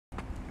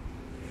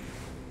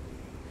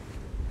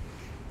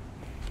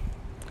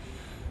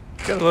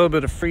Got a little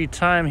bit of free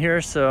time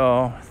here,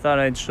 so thought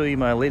I'd show you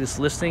my latest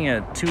listing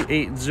at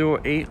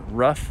 2808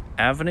 Ruff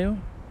Avenue.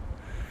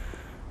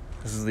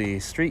 This is the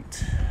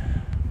street.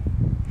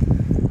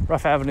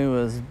 Ruff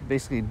Avenue is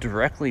basically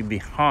directly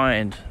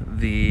behind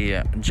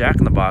the Jack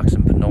in the Box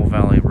in Pinole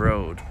Valley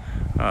Road.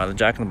 The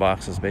Jack in the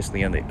Box is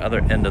basically on the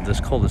other end of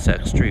this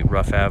cul-de-sac street,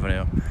 Ruff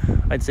Avenue.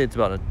 I'd say it's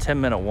about a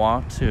 10-minute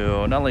walk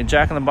to not only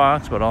Jack in the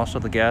Box, but also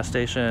the gas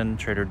station,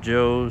 Trader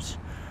Joe's,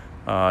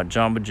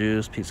 Jamba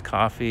Juice, Pete's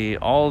Coffee,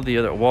 all the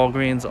other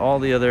Walgreens, all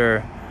the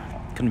other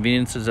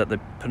conveniences at the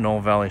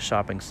Pinole Valley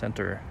Shopping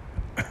Center.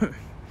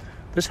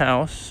 This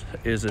house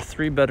is a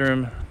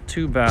 3-bedroom,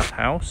 2-bath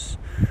house.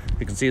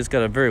 You can see it's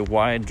got a very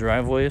wide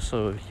driveway,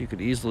 so you could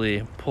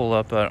easily pull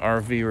up an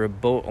RV or a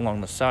boat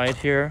along the side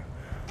here,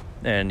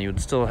 and you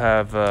would still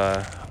have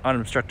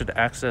unobstructed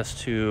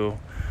access to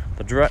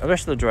the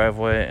rest of the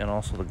driveway and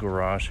also the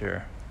garage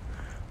here.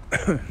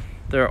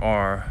 There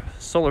are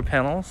solar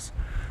panels.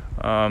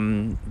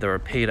 They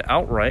are paid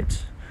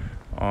outright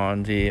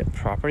on the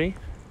property.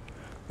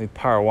 We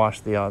power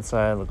washed the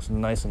outside, looks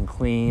nice and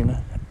clean.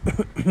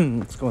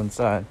 Let's go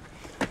inside.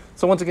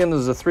 So once again,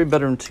 this is a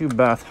 3-bedroom,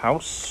 2-bath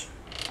house.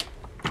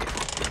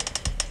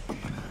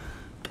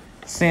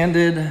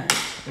 Sanded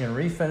and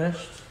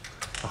refinished.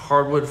 The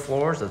hardwood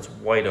floors, that's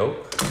white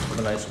oak with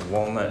a nice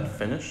walnut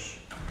finish.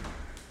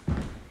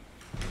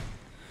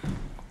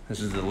 This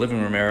is the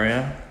living room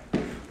area.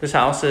 This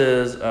house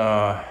is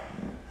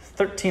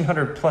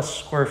 1,300 plus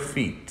square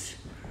feet.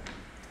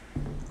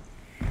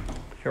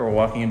 Here we're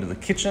walking into the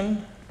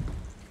kitchen.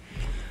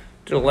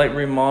 Did a light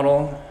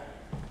remodel,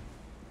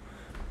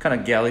 kind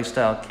of galley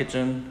style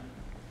kitchen.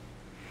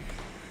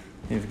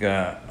 You've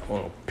got a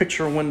little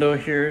picture window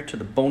here to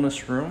the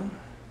bonus room.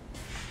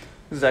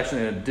 This is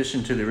actually an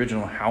addition to the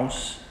original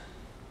house.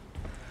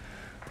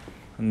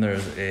 And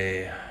there's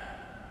a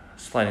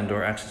sliding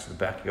door access to the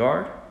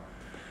backyard.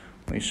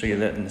 Let me show you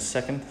that in a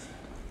second.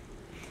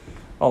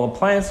 All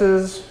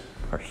appliances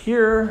are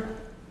here.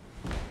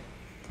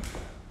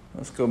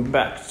 Let's go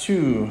back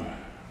to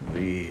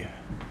the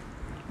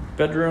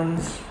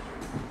bedrooms.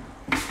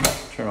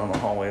 Turn on the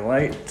hallway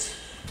light.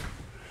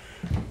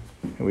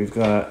 And we've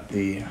got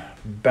the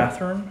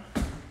bathroom,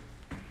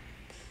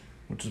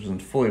 which has been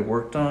fully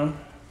worked on.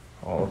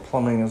 All the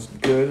plumbing is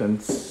good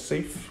and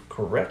safe,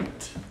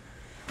 correct.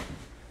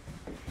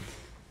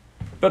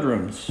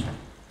 Bedrooms.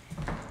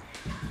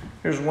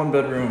 Here's one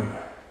bedroom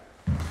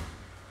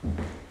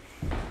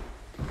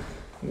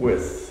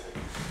with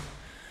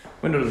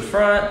window to the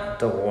front,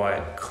 double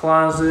wide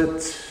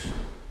closet.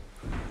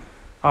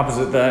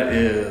 Opposite that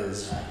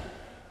is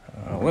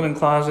a linen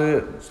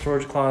closet,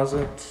 storage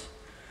closet.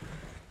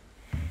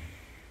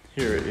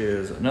 Here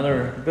is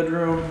another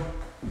bedroom.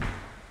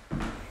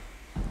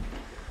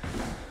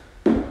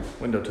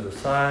 Window to the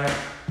side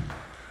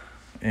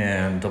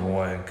and double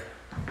wide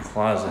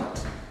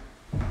closet.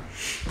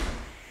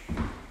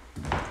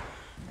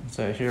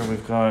 So here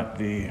we've got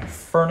the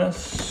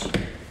furnace,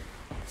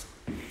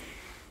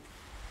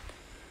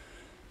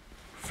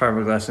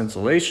 fiberglass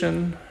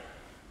insulation,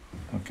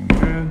 looking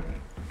good,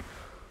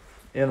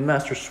 and the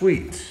master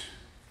suite.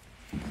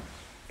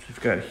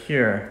 We've got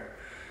here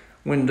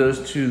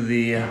windows to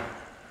the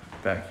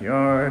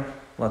backyard,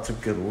 lots of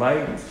good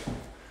light.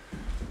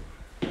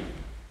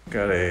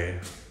 Got a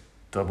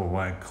double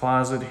wide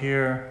closet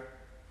here,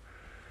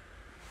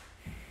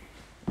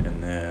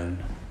 and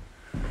then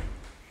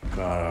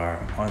got our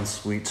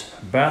ensuite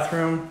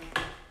bathroom,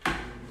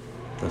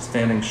 the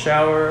standing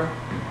shower,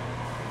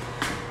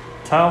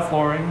 tile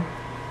flooring,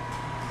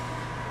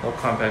 little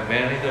compact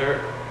vanity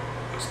there,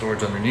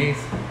 storage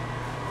underneath,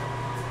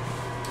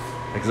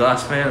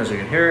 exhaust fan as you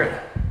can hear it,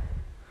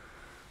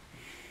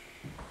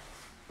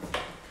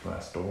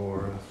 glass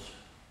doors.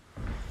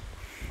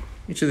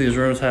 Each of these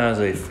rooms has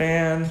a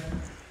fan.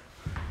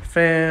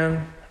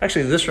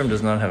 Actually, this room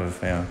does not have a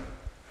fan,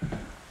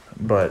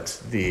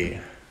 but the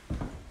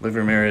living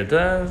room area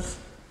does,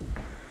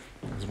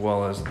 as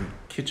well as the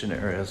kitchen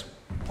areas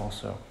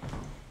also.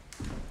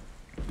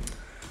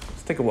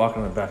 Let's take a walk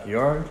in the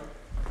backyard.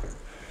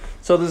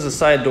 So this is a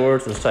side door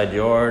to the side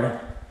yard.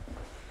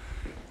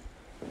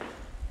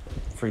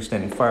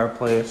 Freestanding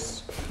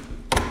fireplace.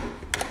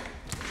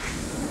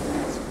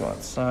 Let's go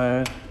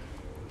outside.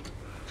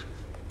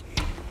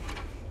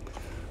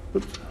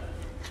 Oops.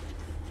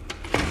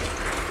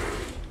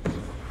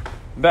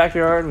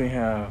 Backyard, we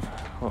have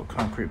a little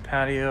concrete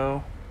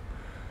patio.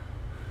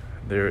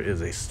 There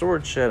is a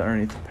storage shed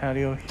underneath the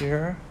patio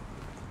here.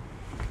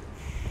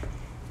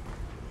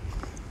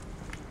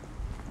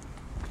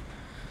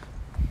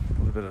 A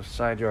little bit of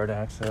side yard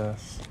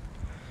access.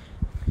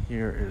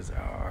 Here is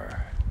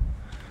our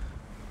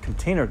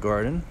container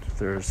garden.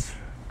 There's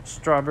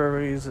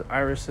strawberries,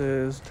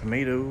 irises,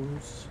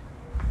 tomatoes.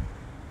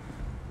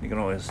 You can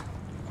always,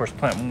 of course,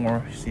 plant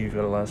more. You see you've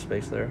got a lot of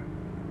space there.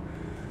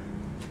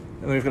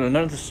 And we've got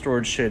another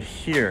storage shed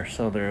here.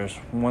 So there's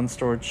one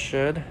storage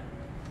shed,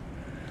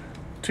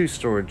 2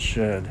 storage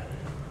shed.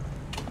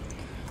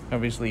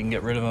 Obviously you can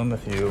get rid of them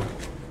if you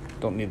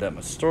don't need that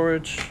much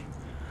storage.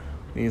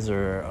 These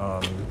are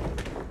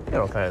You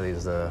know, kind of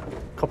these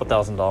couple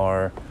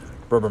 $1,000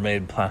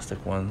 Rubbermaid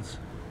plastic ones.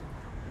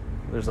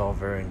 There's all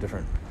varying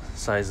different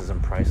sizes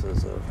and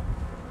prices of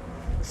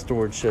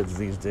storage sheds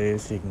these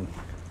days. So you can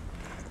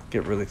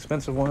get really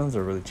expensive ones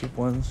or really cheap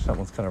ones. That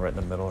one's kind of right in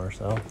the middle or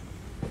so.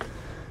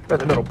 Right in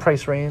the middle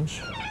price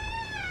range.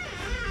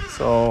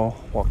 So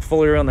walk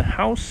fully around the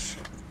house,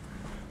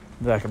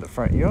 back of the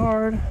front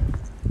yard.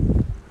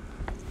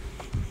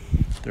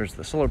 There's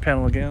the solar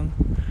panel again.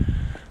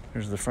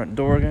 There's the front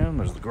door again.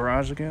 There's the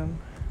garage again.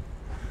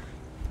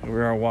 Here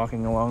we are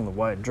walking along the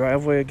wide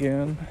driveway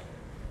again.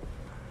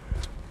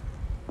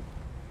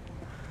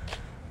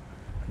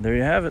 There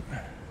you have it.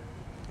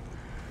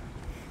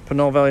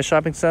 Pinole Valley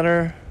Shopping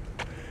Center,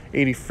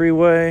 80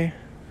 Freeway,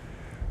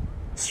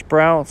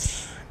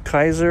 Sprouts,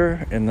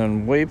 Kaiser, and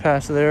then way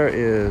past there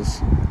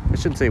is, I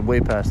shouldn't say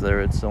way past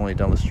there, it's only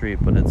down the street,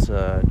 but it's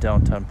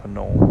downtown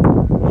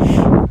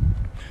Pinole.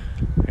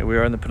 Here we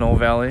are in the Pinole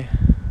Valley.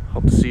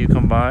 Hope to see you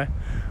come by.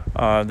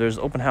 There's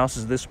open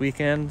houses this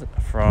weekend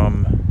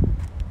from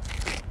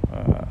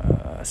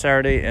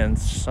Saturday and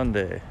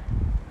Sunday,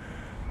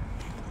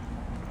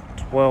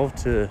 12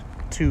 to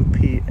 2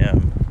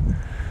 p.m.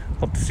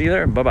 Hope to see you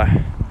there.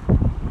 Bye-bye.